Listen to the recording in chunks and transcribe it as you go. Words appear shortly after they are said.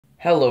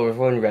Hello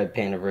everyone, Red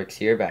Panda Bricks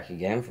here, back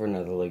again for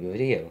another LEGO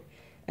video.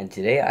 And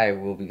today I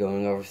will be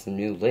going over some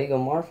new LEGO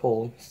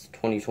Marvel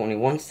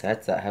 2021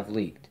 sets that have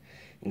leaked,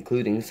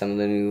 including some of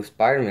the new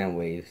Spider-Man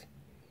waves,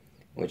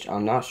 which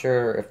I'm not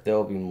sure if there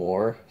will be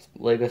more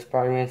LEGO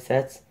Spider-Man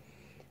sets.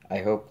 I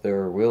hope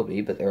there will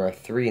be, but there are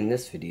 3 in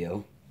this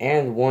video,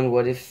 and one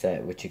What If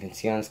set, which you can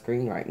see on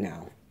screen right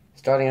now.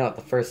 Starting out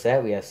with the first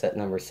set, we have set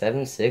number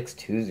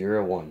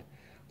 76201,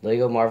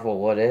 LEGO Marvel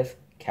What If,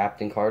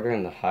 Captain Carter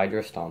and the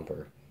Hydra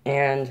Stomper.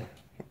 And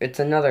it's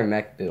another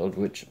mech build,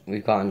 which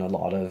we've gotten a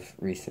lot of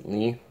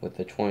recently, with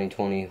the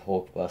 2020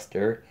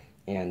 Hulkbuster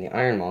and the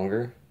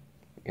Ironmonger,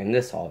 and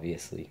this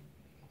obviously.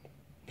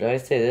 But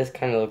I'd say this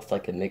kind of looks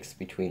like a mix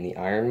between the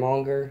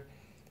Ironmonger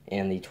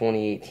and the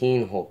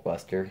 2018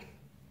 Hulkbuster,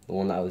 the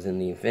one that was in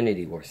the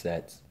Infinity War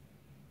sets.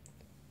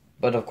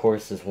 But of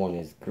course this one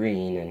is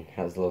green and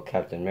has the little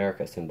Captain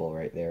America symbol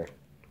right there.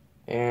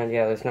 And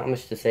yeah, there's not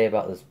much to say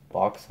about this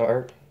box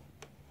art.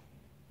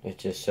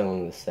 It's just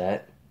showing the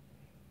set.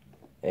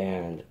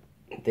 And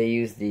they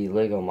use the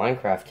LEGO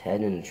Minecraft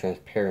head in a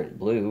transparent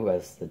blue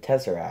as the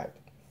Tesseract,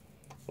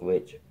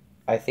 which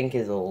I think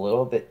is a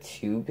little bit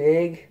too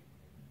big,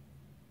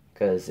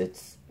 because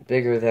it's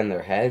bigger than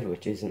their head,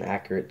 which isn't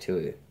accurate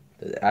to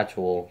the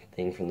actual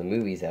thing from the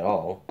movies at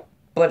all.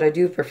 But I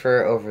do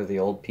prefer it over the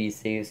old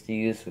piece they used to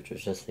use, which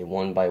was just a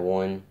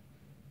 1x1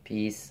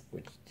 piece,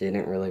 which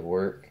didn't really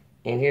work.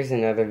 And here's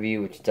another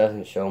view which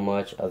doesn't show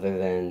much other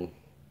than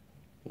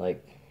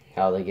like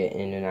how they get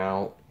in and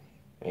out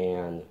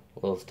and a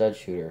little stud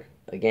shooter.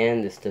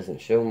 Again, this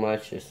doesn't show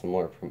much, just some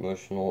more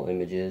promotional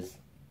images,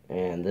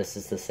 and this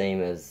is the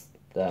same as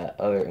that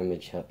other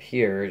image up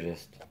here,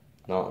 just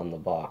not on the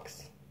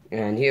box.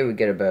 And here we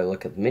get a better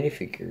look at the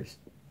minifigures,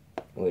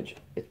 which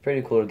it's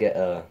pretty cool to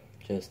get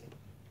just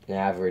an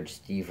average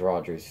Steve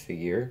Rogers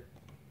figure,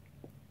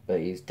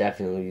 but he's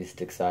definitely the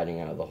least exciting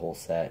out of the whole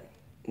set.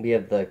 We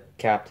have the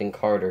Captain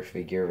Carter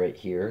figure right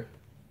here,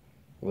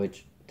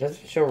 which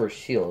doesn't show her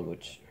shield,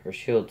 which her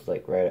shield's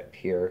like right up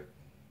here.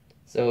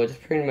 So it's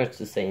pretty much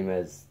the same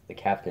as the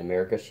Captain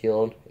America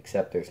shield,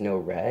 except there's no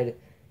red,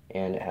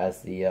 and it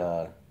has the,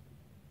 I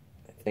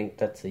think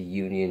that's a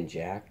Union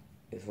Jack,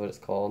 is what it's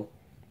called.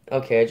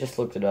 Okay, I just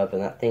looked it up,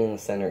 and that thing in the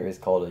center is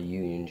called a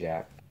Union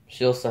Jack.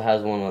 She also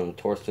has one on the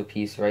torso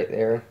piece right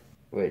there,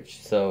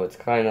 so it's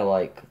kind of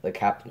like the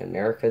Captain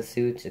America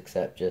suits,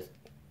 except just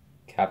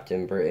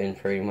Captain Britain,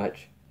 pretty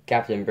much.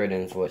 Captain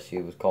Britain's what she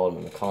was called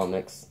in the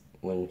comics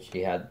when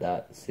she had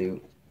that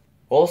suit.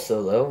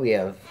 Also, though, we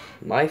have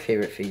my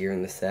favorite figure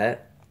in the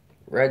set,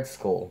 Red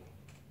Skull.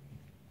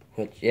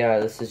 Which, yeah,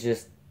 this is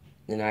just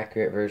an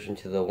accurate version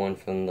to the one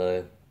from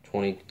the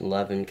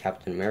 2011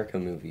 Captain America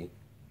movie.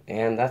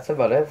 And that's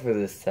about it for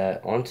this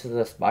set. On to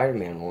the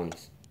Spider-Man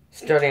ones.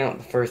 Starting out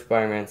with the first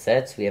Spider-Man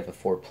sets, we have a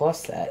 4+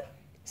 set.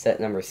 Set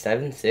number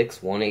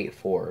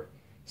 76184.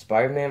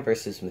 Spider-Man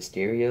vs.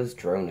 Mysterio's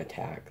Drone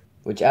Attack.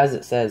 Which, as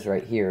it says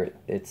right here,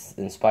 it's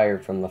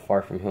inspired from the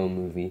Far From Home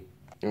movie.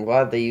 I'm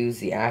glad they used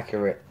the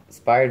accurate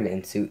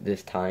Spider-Man suit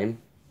this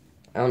time.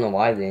 I don't know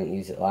why they didn't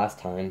use it last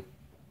time.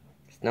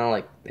 It's not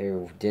like they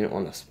didn't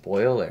want to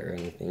spoil it or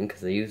anything,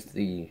 because they used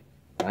the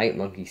Night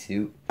Monkey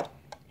suit,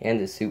 and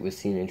the suit was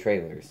seen in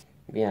trailers.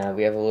 Yeah,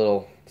 we have a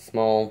little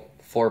small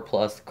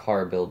 4+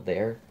 car build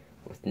there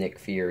with Nick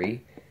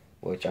Fury,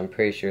 which I'm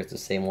pretty sure it's the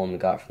same one we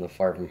got from the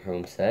Far From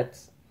Home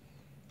sets.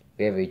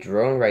 We have a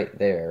drone right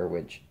there,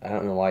 which I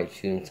don't know why it's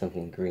shooting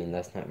something green.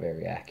 That's not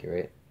very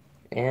accurate.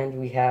 And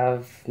we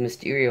have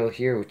Mysterio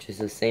here, which is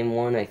the same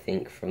one, I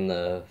think, from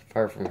the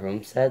Far From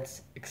Home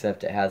sets,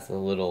 except it has a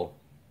little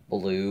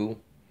blue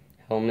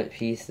helmet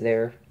piece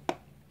there.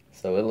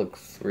 So it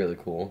looks really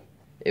cool.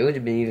 It would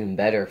have been even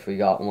better if we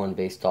got one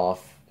based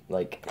off,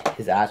 like,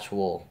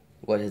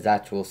 what his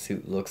actual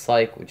suit looks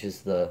like, which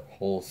is the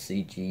whole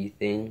CG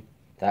thing.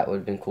 That would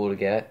have been cool to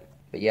get.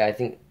 But yeah, I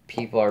think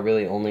people are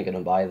really only going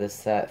to buy this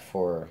set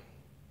for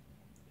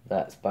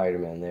that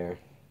Spider-Man there.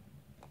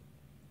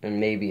 And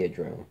maybe a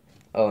drone.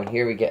 Oh, and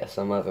here we get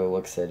some other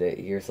looks at it.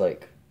 Here's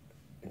like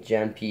a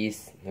gem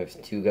piece. There's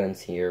 2 guns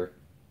here.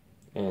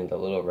 And a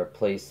little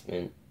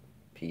replacement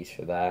piece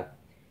for that.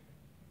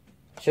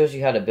 Shows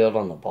you how to build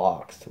on the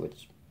box,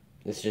 which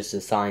is just a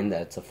sign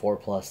that it's a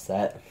 4+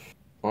 set.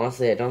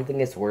 Honestly, I don't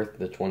think it's worth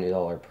the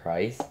 $20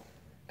 price,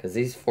 because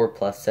these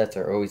 4+ sets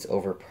are always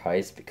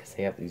overpriced because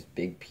they have these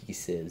big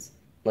pieces.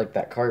 Like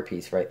that car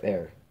piece right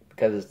there.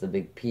 Because it's the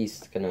big piece,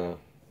 it's going to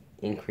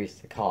increase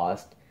the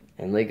cost.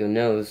 And LEGO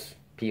knows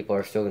people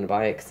are still going to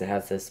buy it because it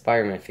has this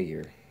Spider-Man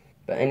figure.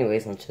 But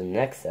anyways, on to the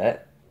next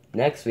set.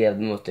 Next, we have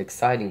the most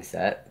exciting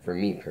set, for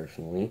me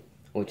personally,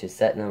 which is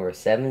set number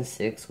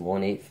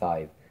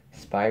 76185.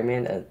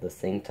 Spider-Man at the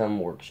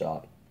Sanctum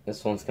Workshop.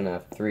 This one's going to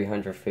have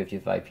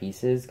 355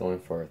 pieces, going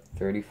for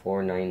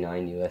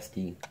 $34.99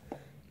 USD.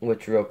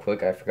 Which, real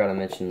quick, I forgot to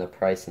mention the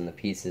price and the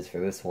pieces for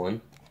this one.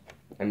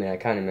 I mean, I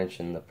kind of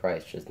mentioned the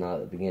price, just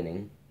not at the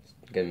beginning.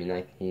 It's going to be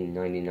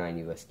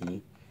 $19.99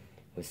 USD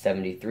with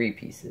 73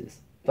 pieces.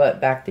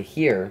 But back to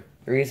here,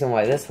 the reason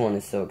why this one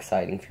is so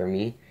exciting for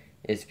me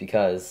is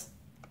because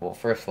Well,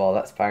 first of all,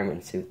 that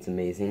Spider-Man suit's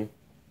amazing.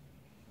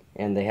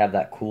 And they have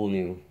that cool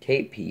new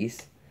cape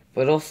piece.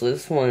 But also,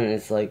 this one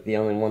is like the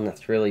only one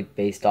that's really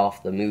based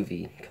off the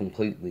movie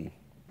completely.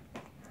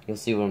 You'll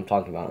see what I'm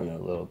talking about in a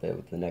little bit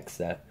with the next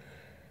set.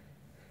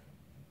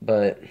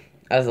 But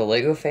as a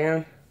LEGO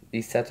fan,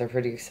 these sets are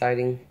pretty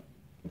exciting.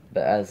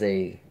 But as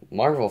a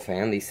Marvel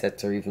fan, these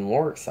sets are even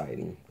more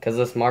exciting. Because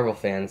us Marvel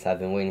fans have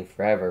been waiting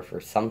forever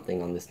for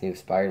something on this new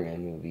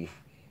Spider-Man movie.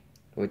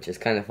 Which is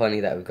kind of funny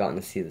that we've gotten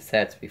to see the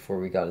sets before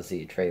we got to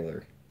see a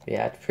trailer.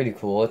 Yeah, it's pretty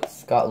cool.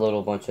 It's got a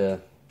little bunch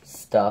of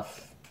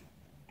stuff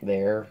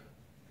there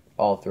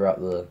all throughout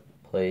the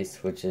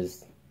place, which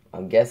is,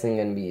 I'm guessing,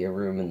 going to be a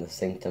room in the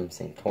Sanctum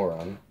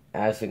Sanctorum.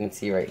 As you can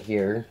see right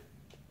here,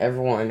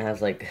 everyone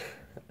has like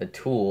a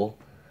tool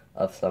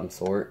of some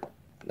sort.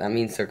 That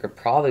means they're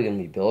probably going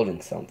to be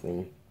building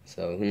something,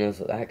 so who knows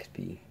what that could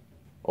be.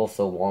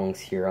 Also, Wong's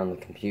here on the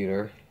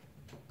computer.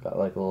 Got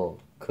like a little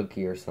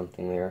cookie or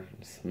something there.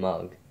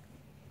 Smug.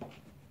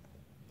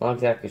 Not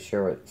exactly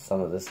sure what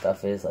some of this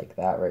stuff is, like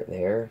that right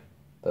there.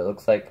 But it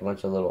looks like a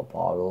bunch of little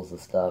bottles of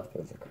stuff.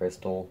 There's a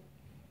crystal.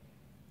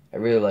 I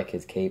really like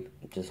his cape,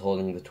 just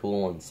holding the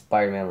tool, and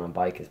Spider-Man on a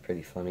bike is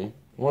pretty funny.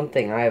 One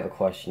thing I have a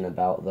question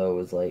about, though,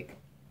 is like,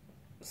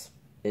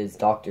 is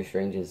Doctor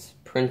Strange's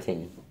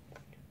printing.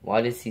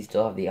 Why does he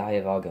still have the Eye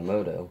of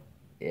Agamotto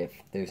if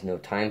there's no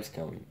time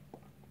stone?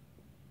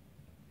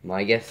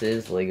 My guess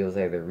is LEGO's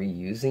either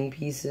reusing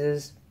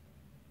pieces,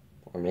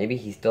 or maybe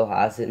he still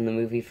has it in the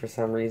movie for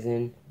some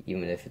reason,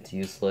 even if it's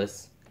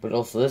useless. But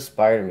also this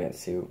Spider-Man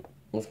suit,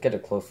 let's get a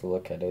closer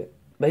look at it.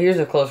 But here's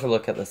a closer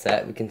look at the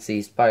set. We can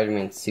see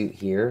Spider-Man's suit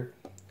here,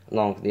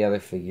 along with the other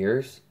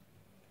figures,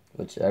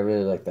 which I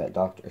really like that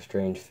Doctor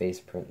Strange face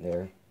print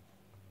there.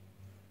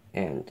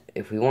 And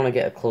if we want to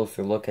get a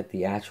closer look at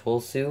the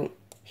actual suit,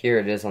 here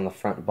it is on the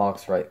front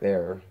box right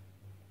there,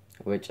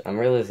 which I'm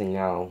realizing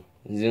now,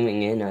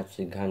 zooming in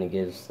actually kind of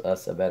gives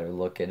us a better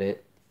look at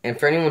it. And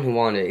for anyone who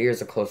wanted it,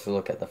 here's a closer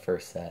look at the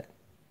first set.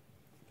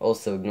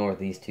 Also ignore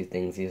these two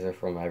things, these are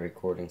from my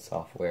recording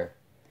software.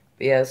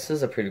 But yeah, this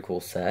is a pretty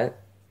cool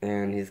set.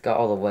 And he's got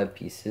all the web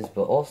pieces,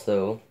 but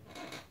also,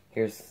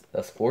 here's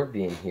a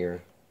Scorpion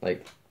here.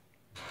 Like,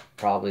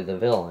 probably the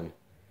villain.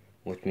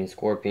 Which means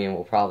Scorpion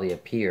will probably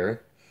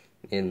appear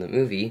in the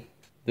movie.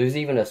 There's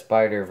even a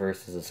spider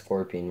versus a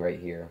scorpion right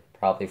here.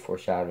 Probably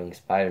foreshadowing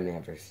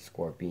Spider-Man versus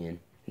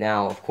Scorpion.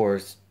 Now, of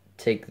course,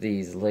 take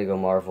these LEGO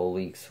Marvel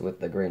leaks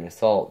with a grain of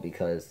salt,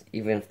 because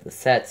even if the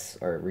sets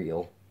are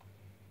real,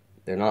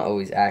 they're not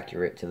always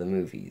accurate to the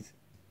movies.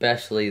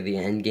 Especially the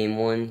Endgame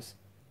ones.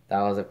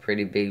 That was a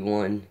pretty big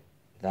one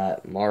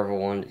that Marvel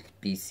wanted to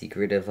be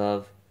secretive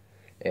of.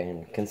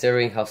 And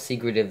considering how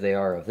secretive they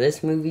are of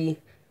this movie,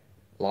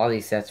 a lot of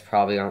these sets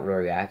probably aren't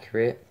very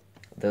accurate.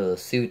 Though the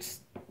suits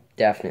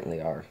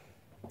definitely are.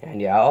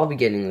 And yeah, I'll be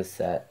getting this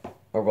set.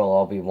 Or well,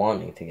 I'll be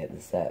wanting to get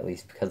this set, at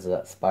least because of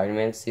that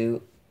Spider-Man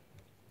suit.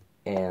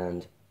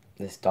 And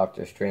this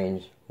Doctor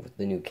Strange with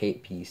the new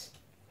cape piece.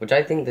 Which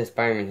I think the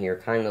Spider-Man here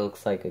kind of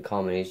looks like a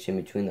combination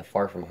between the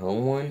Far From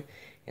Home one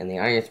and the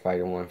Iron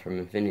Spider one from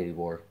Infinity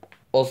War.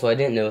 Also, I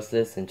didn't notice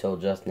this until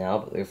just now,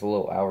 but there's a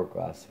little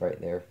hourglass right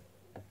there.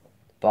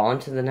 But on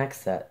to the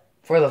next set.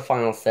 For the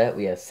final set,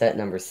 we have set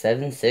number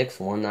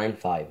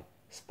 76195.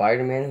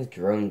 Spider-Man's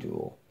Drone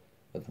Duel.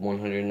 With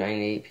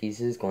 198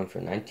 pieces going for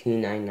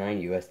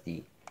 $19.99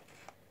 USD.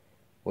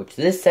 Which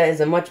this set is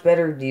a much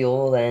better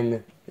deal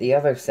than the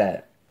other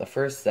set. The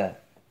first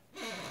set.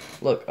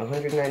 Look,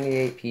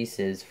 198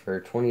 pieces for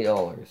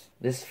 $20.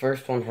 This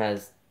first one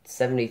has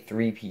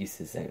 73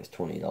 pieces and it's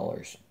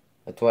 $20.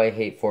 That's why I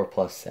hate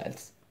 4+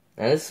 sets.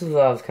 Now this is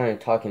what I was kind of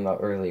talking about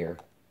earlier.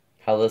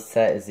 How this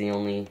set is the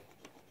only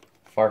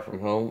Far From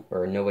Home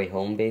or No Way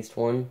Home based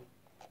one.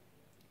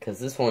 Because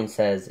this one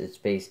says it's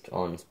based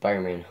on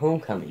Spider-Man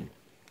Homecoming.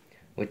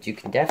 Which you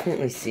can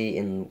definitely see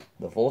in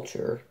the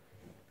Vulture.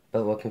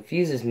 But what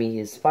confuses me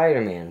is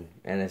Spider-Man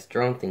and this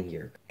drone thing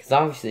here. Because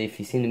obviously if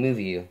you've seen the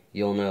movie,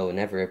 you'll know it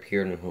never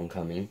appeared in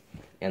Homecoming.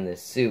 And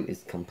this suit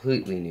is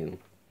completely new.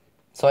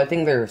 So I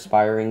think they're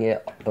inspiring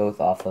it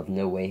both off of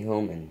No Way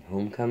Home and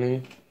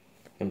Homecoming.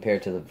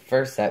 Compared to the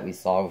first set we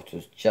saw, which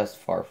was just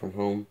Far From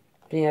Home.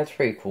 But yeah, it's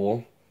pretty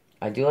cool.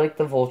 I do like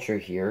the Vulture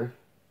here.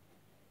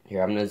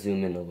 Here, I'm going to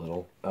zoom in a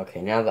little.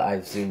 Okay, now that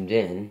I've zoomed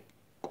in,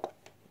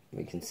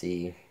 we can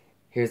see...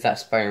 Here's that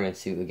Spider-Man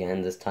suit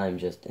again, this time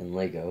just in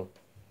LEGO.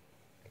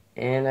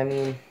 And, I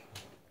mean,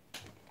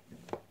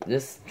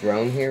 this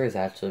drone here is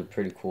actually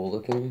pretty cool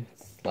looking.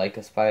 It's like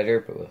a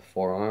spider, but with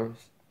 4 arms.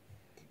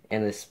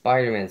 And this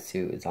Spider-Man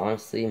suit is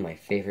honestly my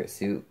favorite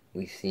suit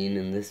we've seen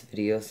in this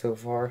video so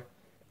far.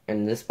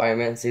 And this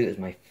Spider-Man suit is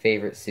my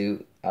favorite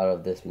suit out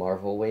of this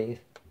Marvel wave.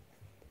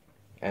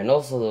 And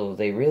also,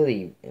 they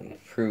really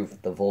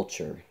improved the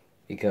Vulture,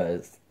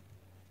 because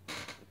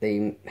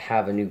they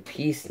have a new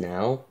piece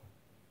now,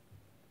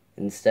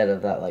 instead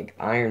of that, like,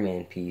 Iron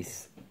Man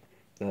piece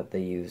that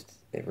they used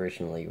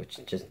originally, which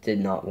just did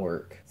not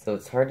work. So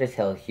it's hard to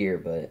tell here,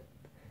 but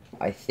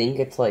I think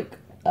it's like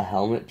a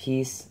helmet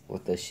piece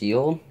with a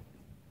shield,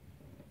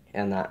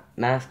 and that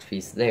mask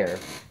piece there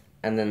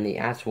and then the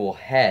actual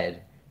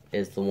head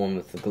is the one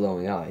with the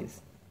glowing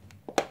eyes.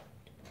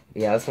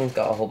 Yeah, this one's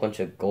got a whole bunch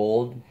of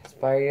gold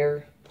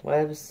spider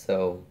webs,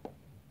 so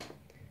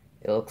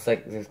it looks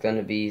like there's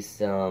gonna be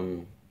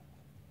some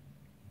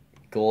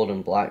gold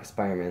and black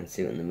Spider-Man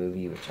suit in the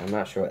movie, which I'm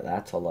not sure what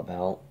that's all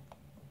about.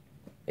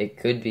 It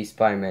could be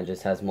Spider-Man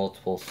just has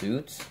multiple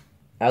suits.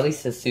 At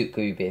least the suit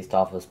could be based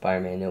off of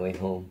Spider-Man No Way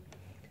Home.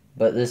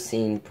 But this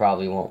scene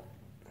probably won't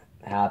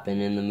happen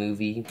in the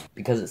movie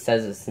because it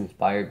says it's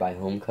inspired by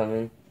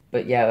Homecoming.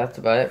 But yeah, that's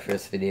about it for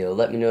this video.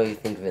 Let me know what you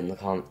think of it in the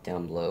comments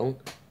down below.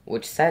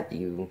 Which set do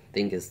you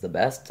think is the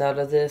best out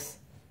of this?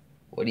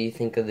 What do you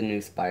think of the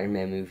new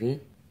Spider-Man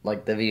movie?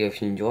 Like the video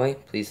if you enjoy,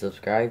 please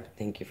subscribe.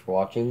 Thank you for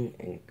watching,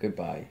 and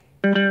goodbye.